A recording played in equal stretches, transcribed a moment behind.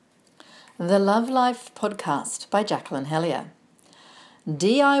The Love Life Podcast by Jacqueline Hellier.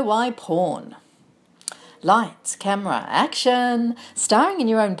 DIY porn. Lights, camera, action! Starring in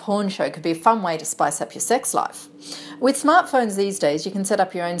your own porn show could be a fun way to spice up your sex life. With smartphones these days, you can set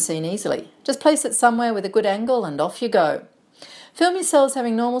up your own scene easily. Just place it somewhere with a good angle and off you go. Film yourselves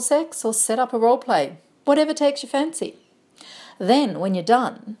having normal sex or set up a role play, whatever takes your fancy. Then, when you're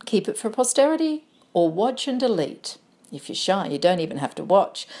done, keep it for posterity or watch and delete. If you're shy, you don't even have to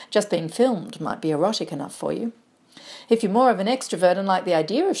watch. Just being filmed might be erotic enough for you. If you're more of an extrovert and like the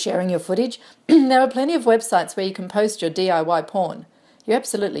idea of sharing your footage, there are plenty of websites where you can post your DIY porn. You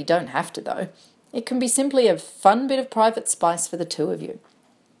absolutely don't have to, though. It can be simply a fun bit of private spice for the two of you.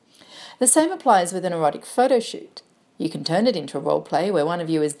 The same applies with an erotic photo shoot. You can turn it into a role play where one of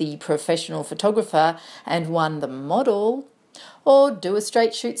you is the professional photographer and one the model, or do a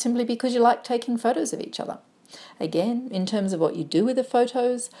straight shoot simply because you like taking photos of each other. Again, in terms of what you do with the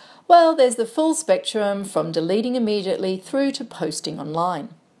photos, well, there's the full spectrum from deleting immediately through to posting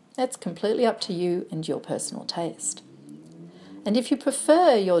online. That's completely up to you and your personal taste. And if you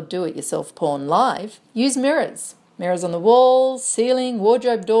prefer your do-it-yourself porn live, use mirrors. Mirrors on the walls, ceiling,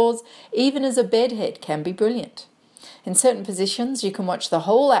 wardrobe doors, even as a bedhead can be brilliant. In certain positions, you can watch the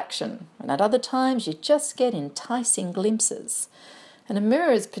whole action, and at other times, you just get enticing glimpses. And a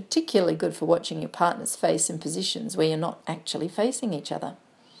mirror is particularly good for watching your partner's face in positions where you're not actually facing each other.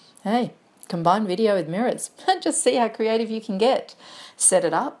 Hey, combine video with mirrors and just see how creative you can get. Set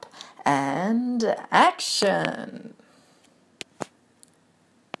it up and action.